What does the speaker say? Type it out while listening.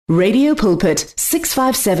Radio Pulpit,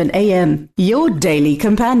 657 AM, your daily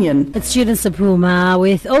companion. It's Judah Sapuma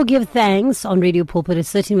with Oh Give Thanks on Radio Pulpit.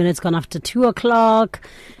 It's 13 minutes gone after 2 o'clock.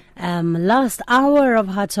 Last hour of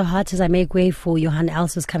Heart to Heart as I make way for Johan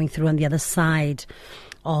Elsa's coming through on the other side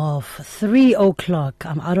of 3 o'clock.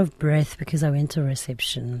 I'm out of breath because I went to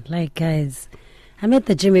reception. Like, guys, I'm at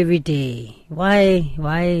the gym every day. Why?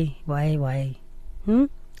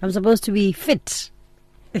 I'm supposed to be fit.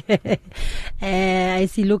 I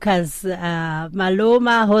see Lukas,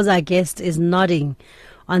 Maloka, who's our guest, is nodding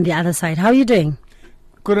on the other side. How are you doing?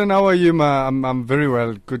 Good, and how are you, ma? I'm very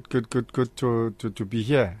well. Good to be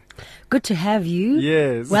here. Good to have you.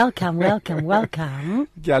 Yes. Welcome. Thank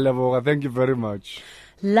you very much.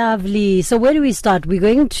 Lovely. So where do we start? We're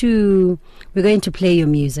going to play your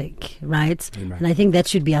music, right? Amen. And I think that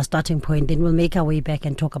should be our starting point. Then we'll make our way back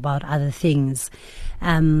and talk about other things.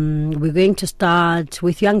 We're going to start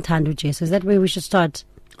with Young Tando J. So is that where we should start?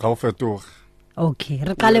 Okay. Okay.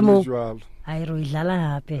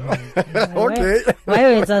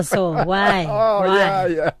 Why is that so? Why? Oh, Why?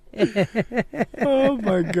 yeah. Oh,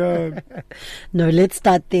 my God. No, let's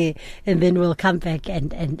start there, and then we'll come back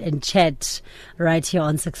and chat right here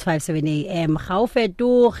on 657 AM.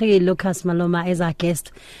 Lukas Maloma is our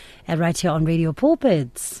guest right here on Radio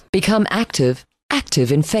Pulpits. Become active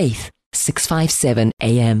in faith. 657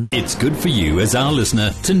 AM. It's good for you as our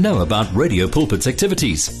listener to know about Radio Pulpit's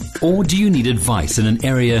activities. Or do you need advice in an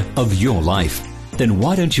area of your life? Then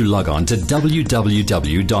why don't you log on to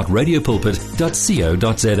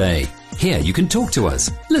www.radiopulpit.co.za. Here you can talk to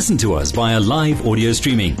us, listen to us via live audio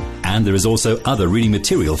streaming, and there is also other reading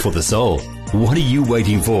material for the soul. What are you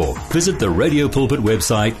waiting for? Visit the Radio Pulpit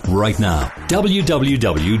website right now,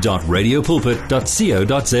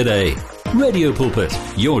 www.radiopulpit.co.za. Radio Pulpit,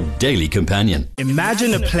 your daily companion.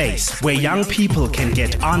 Imagine a place where young people can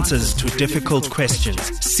get answers to difficult questions,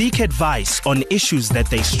 seek advice on issues that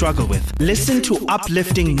they struggle with, listen to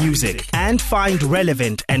uplifting music, and find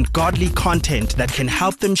relevant and godly content that can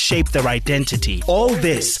help them shape their identity. All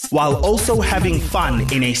this while also having fun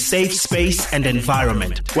in a safe space and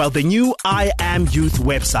environment. Well, the new I Am Youth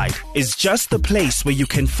website is just the place where you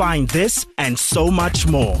can find this and so much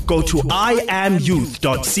more. Go to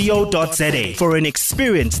iamyouth.co.za for an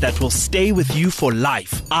experience that will stay with you for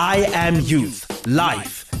life. I Am Youth.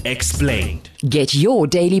 Life explained. Get your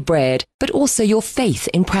daily bread, but also your faith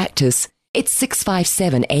in practice. It's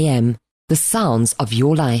 657 AM. The sounds of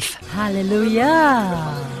your life.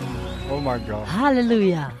 Hallelujah. Oh, my God.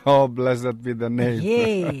 Hallelujah. Oh, blessed be the name.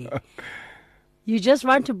 Yay. You just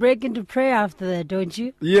want to break into prayer after that, don't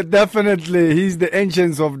you? Yeah, definitely. He's the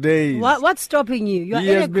Ancient of Days. What's stopping you? He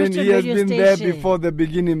has been there before the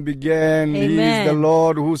beginning began. Amen. He is the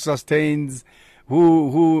Lord who sustains,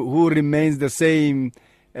 who remains the same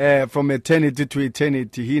from eternity to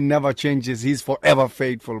eternity. He never changes. He's forever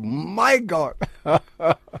faithful. My God. Oh,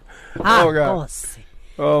 God.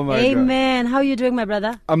 Oh, my God. Amen. How are you doing, my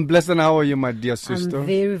brother? I'm blessed, and how are you, my dear sister? I'm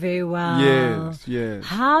very, very well. Yes.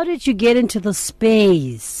 How did you get into the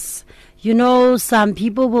space? You know, some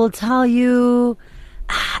people will tell you,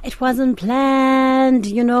 it wasn't planned,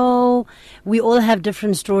 you know. We all have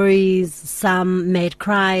different stories. Some met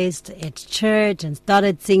Christ at church and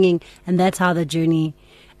started singing, and that's how the journey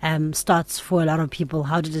starts for a lot of people.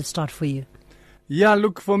 How did it start for you? Yeah,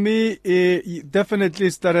 look, for me, it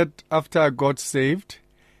definitely started after I got saved.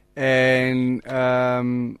 And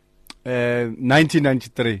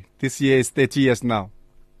 1993. This year is 30 years now.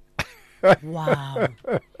 Wow.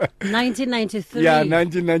 1993. Yeah,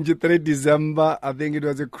 1993 December. I think it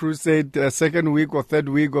was a crusade, second week or third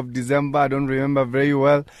week of December. I don't remember very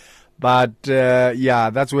well. But yeah,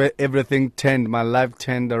 that's where everything turned. My life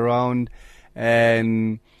turned around.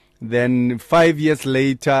 And then 5 years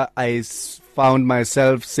later, I found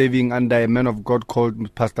myself serving under a man of God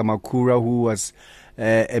called Pastor Makura, who was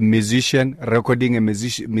a musician, recording a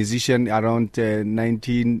musician around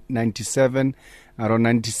 1997, around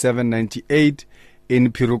 97, 98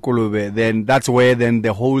 in Pirukulube. Then that's where then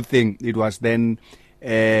the whole thing, it was then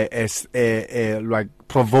like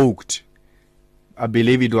provoked. I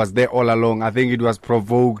believe it was there all along. I think it was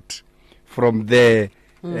provoked from there.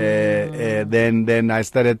 Then I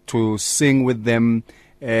started to sing with them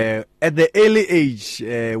at the early age,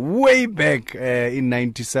 way back in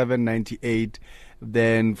 97, 98.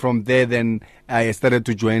 Then from there, then I started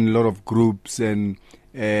to join a lot of groups and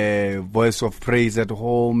Voice of Praise at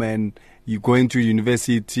home, and you going to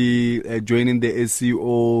university, joining the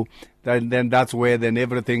SCO. Then that's where then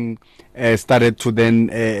everything started to then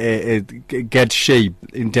get shape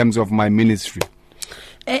in terms of my ministry.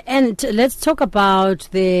 And let's talk about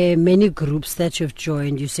the many groups that you've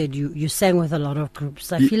joined. You said you sang with a lot of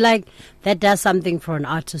groups. I feel like that does something for an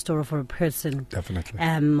artist or for a person. Definitely.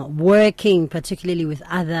 Working particularly with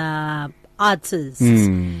other artists.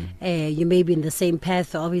 You may be in the same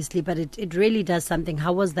path, obviously, but it really does something.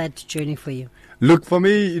 How was that journey for you? Look, for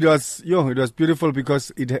me, it was beautiful because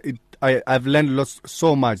I've learned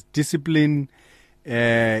so much discipline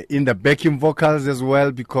in the backing vocals as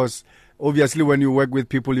well, because obviously when you work with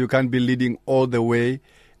people, you can't be leading all the way.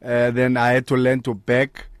 Then I had to learn to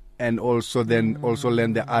back, and also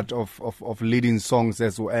learn the art of leading songs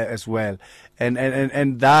as well.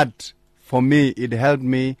 And that, for me, it helped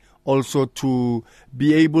me also to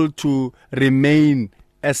be able to remain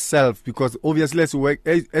as self, because obviously as we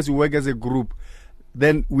work as a group,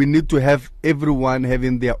 then we need to have everyone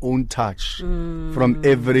having their own touch from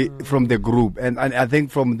the group. And I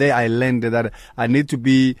think from there I learned that I need to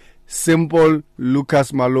be simple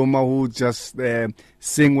Lukas Maloma, who just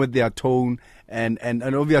sing with their tone, and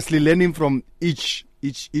obviously learning from each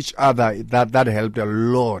other, that helped a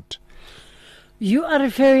lot. You are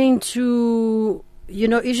referring to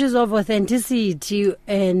issues of authenticity,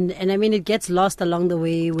 and I mean, it gets lost along the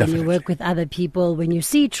way when Definitely. you work with other people, when you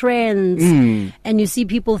see trends and you see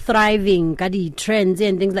people thriving, kadi trends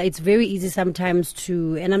and things like. It's very easy sometimes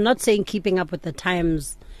to, and I'm not saying keeping up with the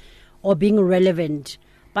times or being relevant,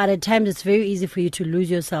 but at times it's very easy for you to lose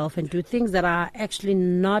yourself and do things that are actually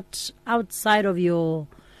not outside of your,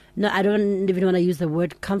 no, I don't even want to use the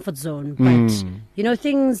word comfort zone, but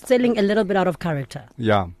things selling a little bit out of character.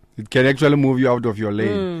 Yeah. It can actually move you out of your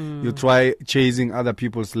lane. You try chasing other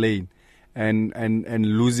people's lane and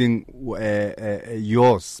losing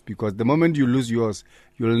yours, because the moment you lose yours,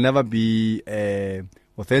 you'll never be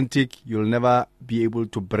authentic. You'll never be able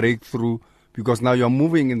to break through, because now you're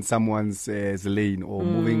moving in someone's lane, or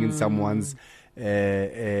moving in someone's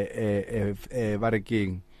a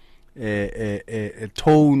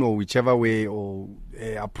tone, or whichever way, or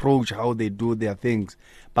approach how they do their things.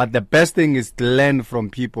 But the best thing is to learn from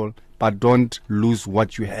people, but don't lose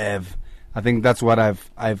what you have. I think that's what I've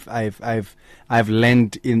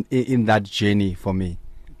learned in that journey for me.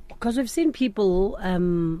 Because we've seen people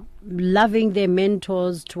loving their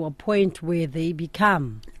mentors to a point where they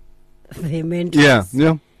become their mentors.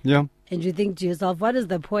 Yeah. And you think to yourself, what is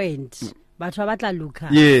the point? Luka.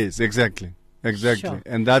 Yes, exactly. Sure.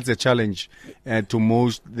 And that's a challenge to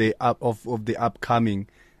most of the upcoming,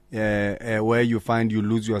 where you find you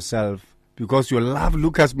lose yourself because you love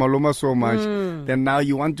Lukas Maloma so much. Then now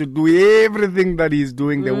you want to do everything that he's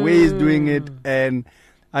doing, the way he's doing it. And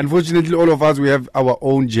unfortunately, all of us, we have our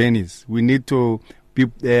own journeys. We need to be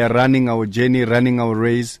running our journey, running our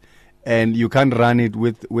race, and you can't run it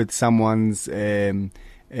with someone's journey.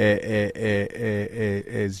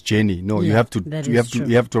 No, you have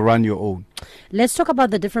to run your own. Let's talk about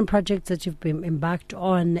the different projects that you've been embarked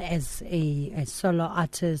on as a solo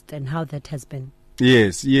artist and how that has been.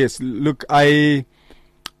 Yes. Look, I've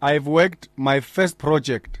worked. My first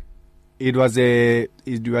project, it was a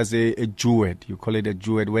duet. You call it a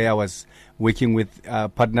duet, where I was working with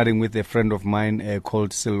partnering with a friend of mine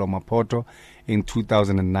called Silo Mapoto in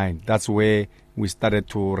 2009. That's where we started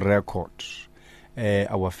to record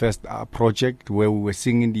our first project, where we were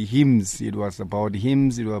singing the hymns. It was about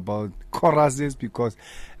hymns, it was about choruses, because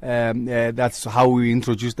that's how we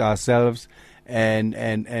introduced ourselves, and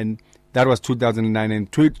that was 2009.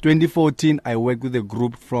 And 2014, I worked with a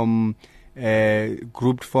group formed by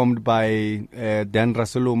Dan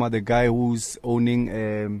Rasoloma, the guy who's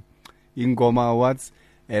owning Ingoma Awards.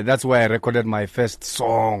 That's where I recorded my first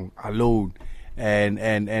song alone.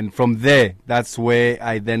 And from there, that's where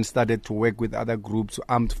I then started to work with other groups,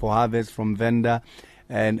 Armed for Harvest from Venda,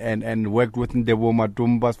 and worked with Ndebo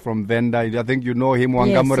Matumbas from Venda. I think you know him,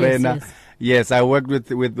 Wanga Morena. Yes, I worked with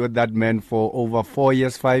that man for over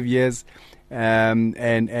 5 years. And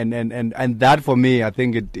that for me, I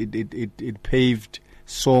think it paved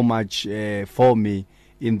so much for me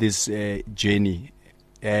in this journey.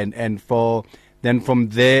 And then from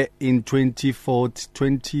there, in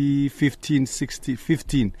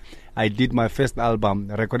 2015, I did my first album,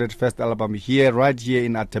 recorded first album right here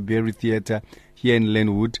in Atterbury Theatre, here in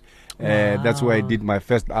Lenwood. Wow. That's where I did my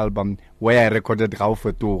first album, where I recorded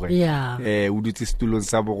Raufetore. Yeah.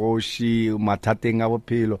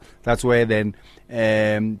 That's where then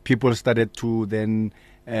people started to then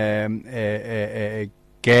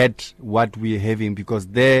get what we're having, because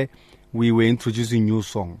there we were introducing new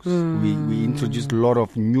songs. We introduced a lot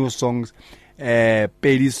of new songs,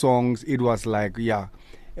 Pedi songs. It was like,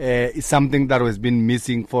 is something that has been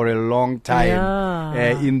missing for a long time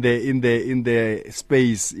in the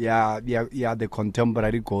space. The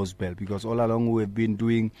contemporary gospel, because all along we've been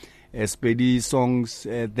doing steady songs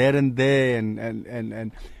there and there,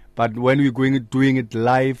 and but when we're doing it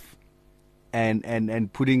live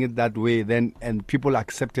and putting it that way, then and people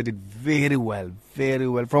accepted it very well.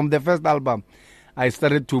 From the first album, I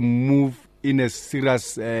started to move in a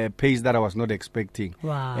serious pace that I was not expecting.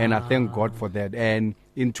 Wow. And I thank God for that. And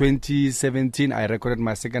in 2017, I recorded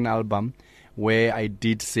my second album, where I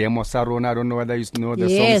did Seemo Sarona. I don't know whether you know the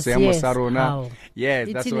song Seemo Sarona. How? Yes,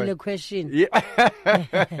 It's that's in why. the question. Yeah.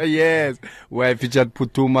 Yes, where I featured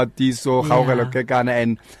Putuma Tiso, Gaugalo Kekana,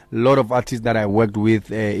 and a lot of artists that I worked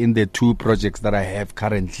with in the 2 projects that I have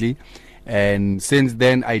currently. And since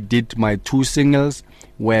then, I did my 2 singles,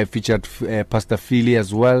 where I featured Pastor Philly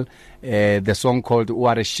as well. The song called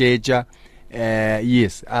Uare Sheja.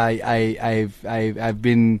 Yes, I've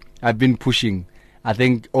been pushing. I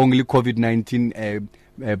think only COVID-19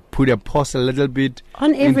 put a pause a little bit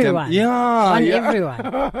On everyone. Everyone.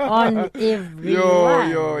 On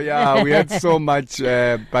everyone. Yeah. We had so much,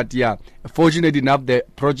 but yeah. Fortunate enough, the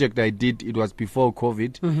project I did, it was before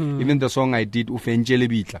COVID. Mm-hmm. Even the song I did, Ufenjele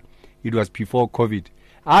Bitla, it was before COVID.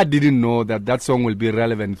 I didn't know that song will be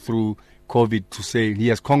relevant through COVID, to say he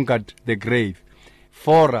has conquered the grave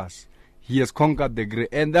for us. He has conquered the grave,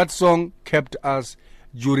 and that song kept us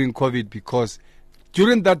during COVID, because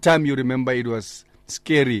during that time, you remember, it was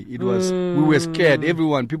scary. It was we were scared.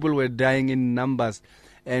 People were dying in numbers.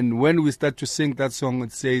 And when we start to sing that song,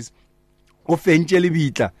 it says,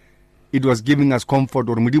 it was giving us comfort.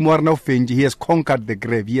 He has conquered the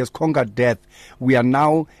grave. He has conquered death. We are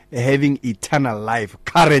now having eternal life.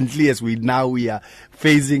 Currently, as we are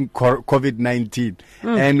facing COVID-19.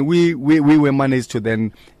 And we were managed to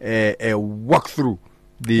then walk through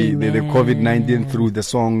the COVID-19 through the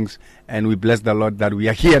songs, and we bless the Lord that we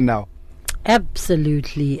are here now.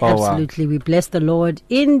 Absolutely. Wow. We bless the Lord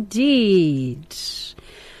indeed.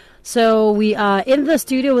 So we are in the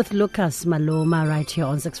studio with Lukas Maloma right here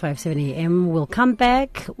on 657 AM. We'll come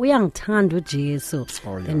back. We are Tando Jesu.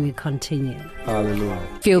 Then we continue. Hallelujah.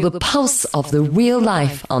 Feel the pulse of the real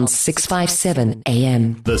life on 657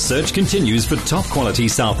 AM. The search continues for top quality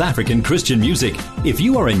South African Christian music. If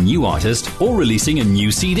you are a new artist or releasing a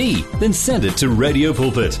new CD, then send it to Radio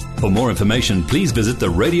Pulpit. For more information, please visit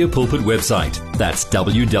the Radio Pulpit website. That's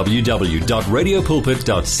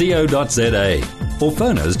www.radiopulpit.co.za. Or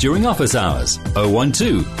phone us during office hours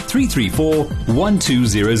 012 334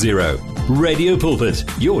 1200. Radio Pulpit,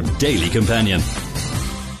 your daily companion.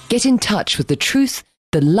 Get in touch with the truth,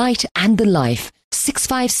 the light and the life.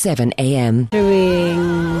 657 AM.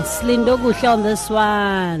 Doing Slindo Kuhle on this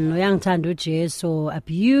one. Uyang Tando Jesu, a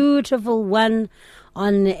beautiful one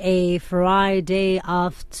on a Friday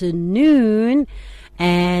afternoon.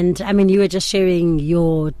 And I mean, you were just sharing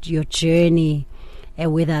your journey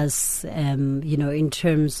with us, in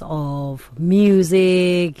terms of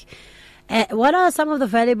music. What are some of the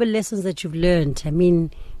valuable lessons that you've learned? I mean,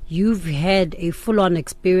 you've had a full-on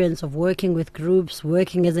experience of working with groups,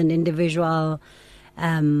 working as an individual,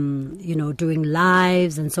 doing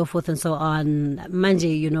lives and so forth and so on.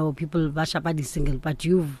 Manje, people vashapadi single, but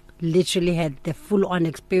you've literally had the full-on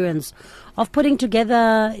experience of putting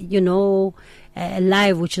together, a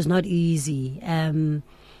live, which is not easy.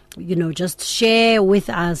 Just share with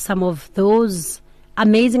us some of those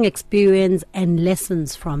amazing experience and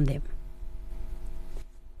lessons from them.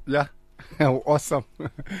 Yeah, awesome.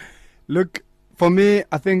 Look, for me,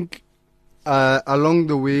 I think along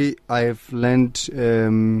the way, I've learned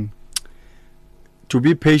to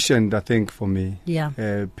be patient, I think, for me. Yeah.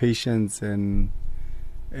 Patience and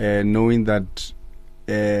knowing that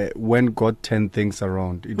when God turned things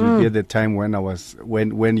around, it will be at the time when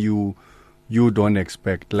you don't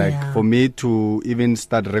expect. For me to even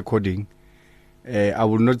start recording, I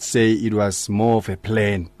would not say it was more of a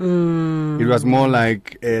plan. It was more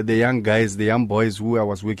like the young guys, the young boys who I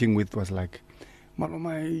was working with was like,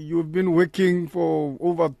 Maloma, you've been working for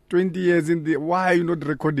over 20 years why are you not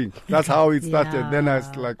recording? That's how it started. Yeah. Then I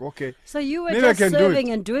was like, okay. So you were maybe just serving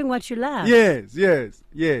and doing what you love. Yes.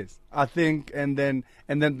 I think, and then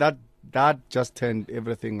that just turned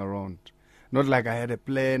everything around. Not like I had a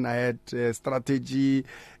plan, I had strategy,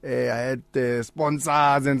 I had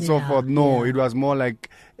sponsors and so forth. No, it was more like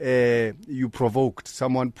you provoked.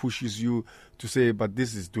 Someone pushes you to say, but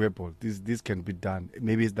this is doable. This can be done.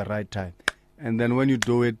 Maybe it's the right time. And then when you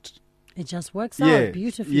do it, it just works out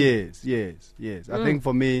beautifully. Yes. I think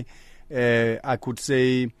for me, I could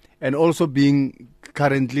say, and also being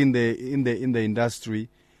currently in the industry,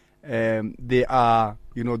 there are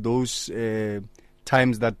those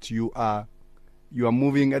times that you are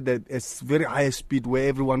moving at a very high speed where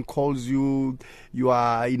everyone calls you. You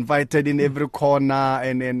are invited in every corner,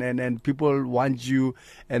 and people want you.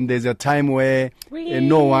 And there's a time where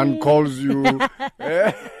no one calls you.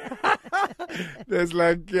 There's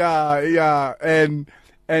like and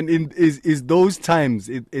is those times.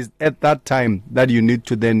 It is at that time that you need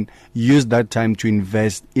to then use that time to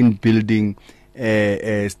invest in building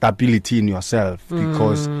stability in yourself,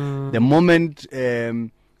 because the moment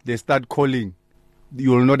they start calling,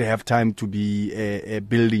 you will not have time to be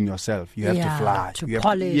building yourself. You have to fly. To you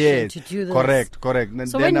polish, yes, to do this. Correct. And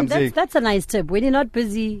So then that's a nice tip. When you're not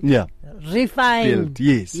busy, refine, build,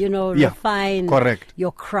 yes. refine Correct.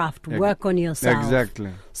 your craft, work on yourself.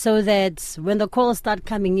 Exactly. So that when the calls start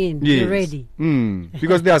coming in, Yes. you're ready.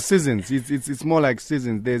 Because there are seasons. It's more like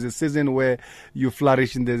seasons. There's a season where you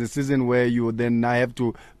flourish, and there's a season where you then have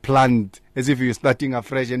to plant as if you're starting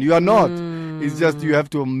afresh, and you are not. It's just you have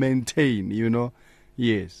to maintain,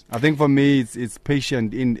 Yes, I think for me it's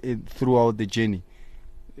patient in throughout the journey.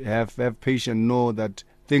 Have patience. Know that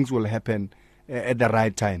things will happen at the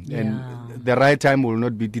right time, and the right time will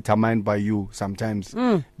not be determined by you. Sometimes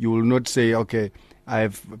you will not say, "Okay,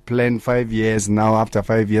 I've planned 5 years now. After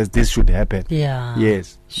 5 years, this should happen." Yeah.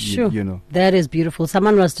 Yes. Sure. You That is beautiful.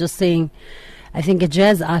 Someone was just saying, I think a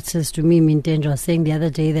jazz artist, to me, Mintenjo, was saying the other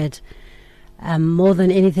day that more than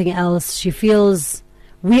anything else, she feels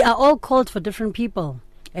we are all called for different people.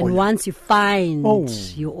 And once you find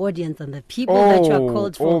your audience and the people that you are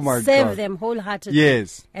called for, serve them wholeheartedly.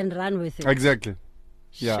 Yes. And run with it. Exactly.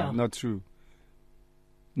 Yeah, Sure. not true.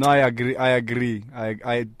 No, I agree.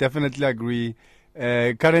 I definitely agree.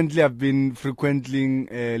 Currently, I've been frequenting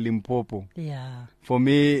Limpopo. Yeah. For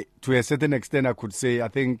me, to a certain extent, I could say, I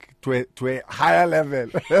think to a higher level.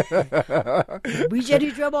 That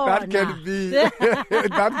can be.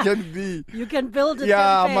 That can be. You can build it.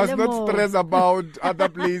 Yeah, I must not stress about other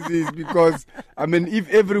places, because, if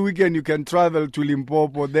every weekend you can travel to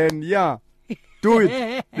Limpopo, then do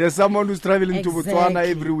it. There's someone who's traveling to Botswana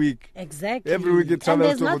every week. Exactly. Every week he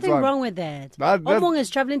travels to Botswana. And there's nothing wrong with that. Omong is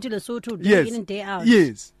traveling to Lesotho day in and day out.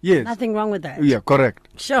 Yes. Nothing wrong with that. Yeah, correct.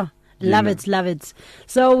 Sure. Love it.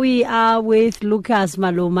 So we are with Lukas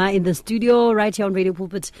Maloma in the studio right here on Radio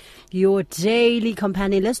Pulpit, your daily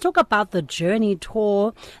companion. Let's talk about the Journey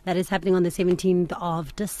Tour that is happening on the 17th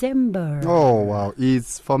of December. Oh, wow.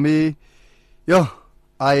 It's for me,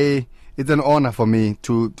 it's an honor for me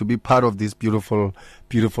to be part of this beautiful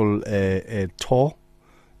tour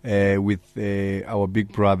with our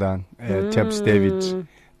big brother, Taps David.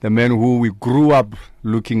 The man who we grew up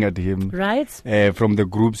looking at him, right? From the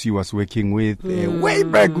groups he was working with, way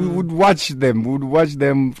back. We would watch them.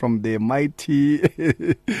 From the mighty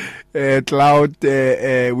Cloud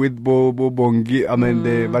with Bo Bongi.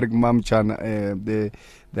 The Varik Mamchan,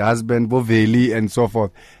 the husband Boveli, and so forth.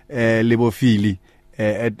 Lebo Fili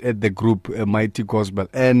at the group Mighty Gospel.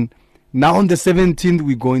 And now on the 17th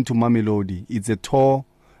we're going to Mamelodi. It's a tour.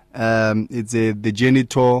 It's the Journey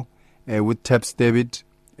Tour with Taps David.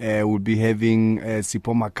 We'll be having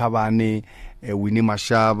Sipho Makabane, Winnie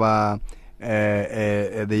Mashaba,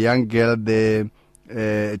 the young girl, the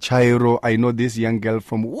Chairo. I know this young girl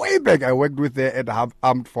from way back. I worked with her at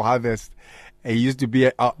Armed for Harvest. He used to be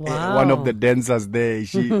one of the dancers there.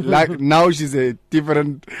 She now she's a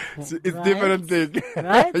different. It's different thing.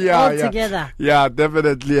 Right? All together. Yeah,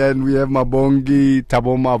 definitely. And we have Mabongi,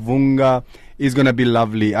 Taboma Vunga. It's going to be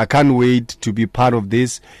lovely. I can't wait to be part of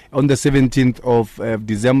this. On the 17th of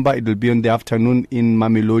December, it will be in the afternoon in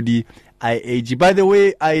Mamelodi, IAG. By the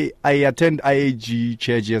way, I attend IAG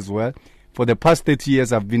church as well. For the past 30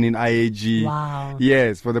 years, I've been in IAG. Wow.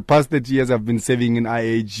 Yes, for the past 30 years, I've been serving in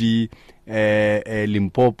IAG,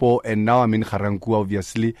 Limpopo, and now I'm in Haranku,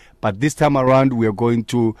 obviously. But this time around, we are going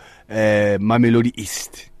to Mamelodi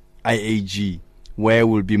East, IAG, where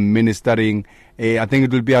we'll be ministering. I think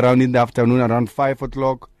it will be around in the afternoon, around 5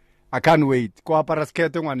 o'clock. I can't wait. I tell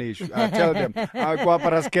them.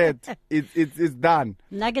 It's done.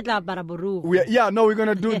 We're going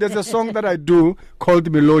to do, there's a song that I do called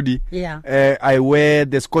Melody. Yeah. I wear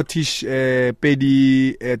the Scottish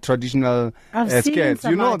paddy traditional skirts.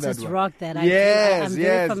 You know that one? Rock that. I'm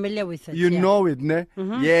very familiar with it. You know it, ne?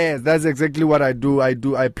 Mm-hmm. Yes, that's exactly what I do. I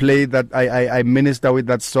play that, I minister with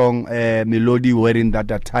that song, Melody, wearing that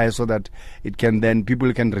attire so that it can then,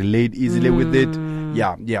 people can relate easily with it.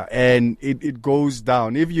 Yeah. And it goes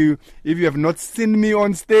down. If you have not seen me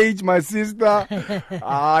on stage, my sister,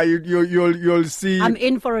 you'll see. I'm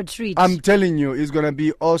in for a treat. I'm telling you, it's gonna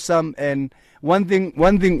be awesome. And one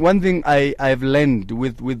thing I've learned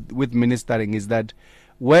with ministering is that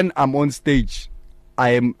when I'm on stage,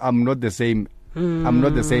 I'm not the same I'm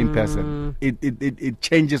not the same person. It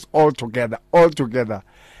changes altogether.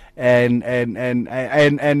 And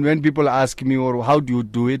when people ask me, or how do you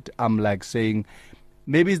do it, I'm like saying,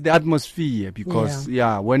 maybe it's the atmosphere, because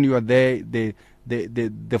when you are there, the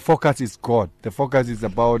focus is God. The focus is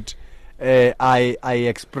about I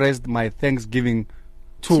expressed my thanksgiving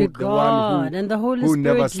to the God, one and the Holy who Spirit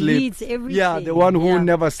never sleeps. leads everything. Yeah, the one who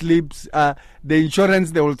never sleeps. The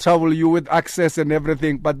insurance, they will trouble you with access and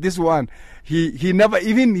everything. But this one, he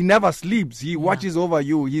never sleeps. He watches over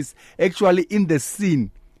you. He's actually in the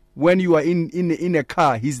scene. When you are in a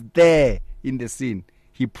car, he's there in the scene.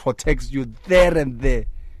 He protects you there and there.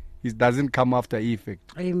 He doesn't come after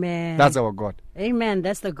effect. Amen. That's our God. Amen.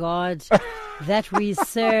 That's the God that we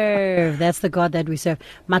serve. That's the God that we serve.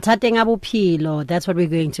 Matateng abuphilo. That's what we're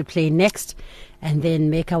going to play next. And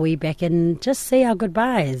then make our way back and just say our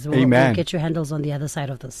goodbyes. We'll get your handles on the other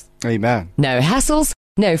side of this. Amen. No hassles,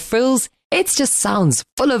 no frills. It's just sounds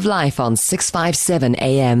full of life on 657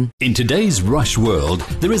 AM. In today's rush world,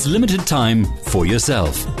 there is limited time for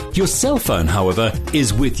yourself. Your cell phone, however,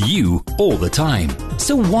 is with you all the time.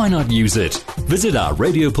 So why not use it? Visit our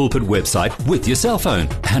Radio Pulpit website with your cell phone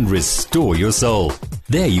and restore your soul.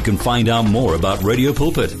 There you can find out more about Radio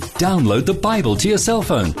Pulpit. Download the Bible to your cell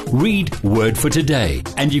phone. Read Word for Today.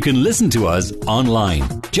 And you can listen to us online.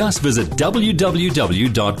 Just visit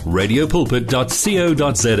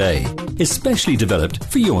www.radiopulpit.co.za. Especially developed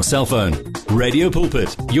for your cell phone. Radio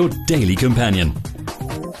Pulpit, your daily companion.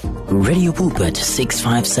 Radio Pulpit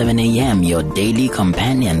 657 AM, your daily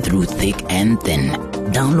companion through thick and thin.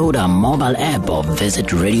 Download our mobile app or visit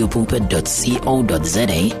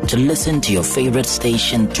radiopulpit.co.za to listen to your favorite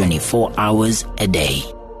station 24 hours a day.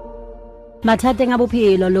 Matateng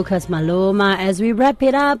abuphilo, Lukas Maloma, as we wrap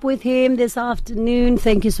it up with him this afternoon.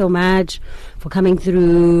 Thank you so much for coming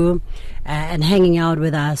through and hanging out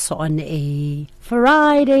with us on a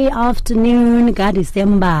Friday afternoon. God is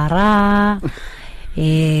Dembara.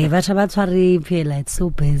 It's so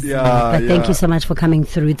busy. But thank you so much for coming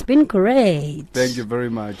through. It's been great. Thank you very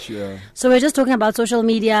much. So we're just talking about social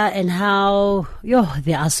media and how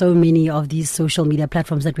there are so many of these social media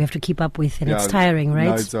platforms that we have to keep up with, and it's tiring, right?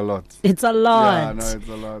 No, it's a lot. It's a lot. Yeah, no, it's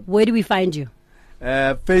a lot. Where do we find you?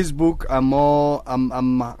 Facebook, I'm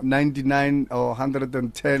 99 or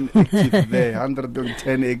 110 active there.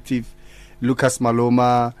 110 active. Lukas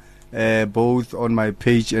Maloma. Both on my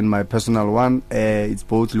page and my personal one. It's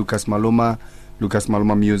both Lukas Maloma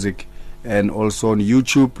Music, and also on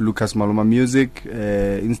YouTube, Lukas Maloma Music,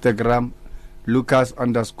 Instagram,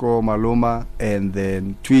 Lukas_Maloma, and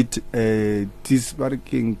then Twitter.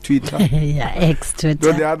 Yeah, X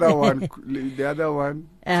Twitter. No, the other one.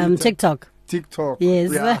 TikTok.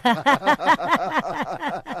 Yes. Yeah.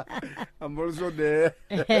 I'm also there.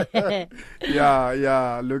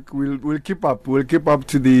 yeah. Look, we'll keep up. We'll keep up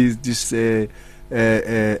to these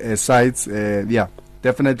sites. Yeah,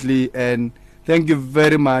 definitely. And thank you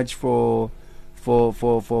very much for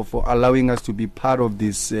allowing us to be part of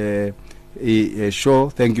this show.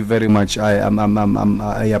 Thank you very much.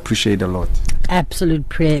 I appreciate a lot. Absolute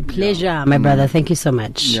pleasure, my brother. Thank you so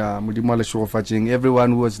much. Yeah,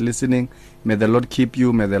 everyone who was listening, may the Lord keep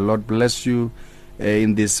you. May the Lord bless you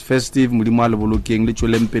in this festive. Hey,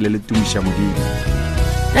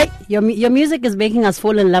 your music is making us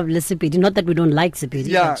fall in love with Sipidi. Not that we don't like Sipidi.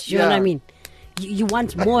 Yeah, you know what I mean? You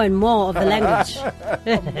want more and more of the language.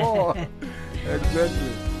 More.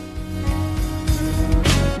 Exactly.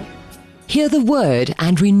 Hear the word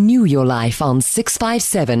and renew your life on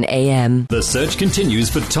 657 AM. The search continues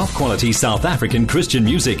for top quality South African Christian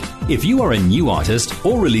music. If you are a new artist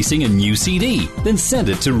or releasing a new CD, then send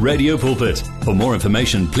it to Radio Pulpit. For more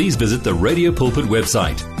information, please visit the Radio Pulpit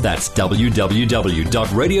website. That's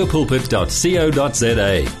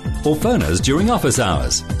www.radiopulpit.co.za. Or phone us during office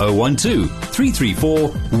hours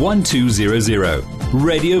 012-334-1200.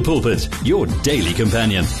 Radio Pulpit, your daily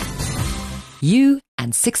companion. You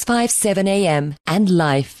and 657 AM and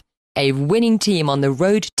life, a winning team on the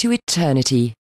road to eternity.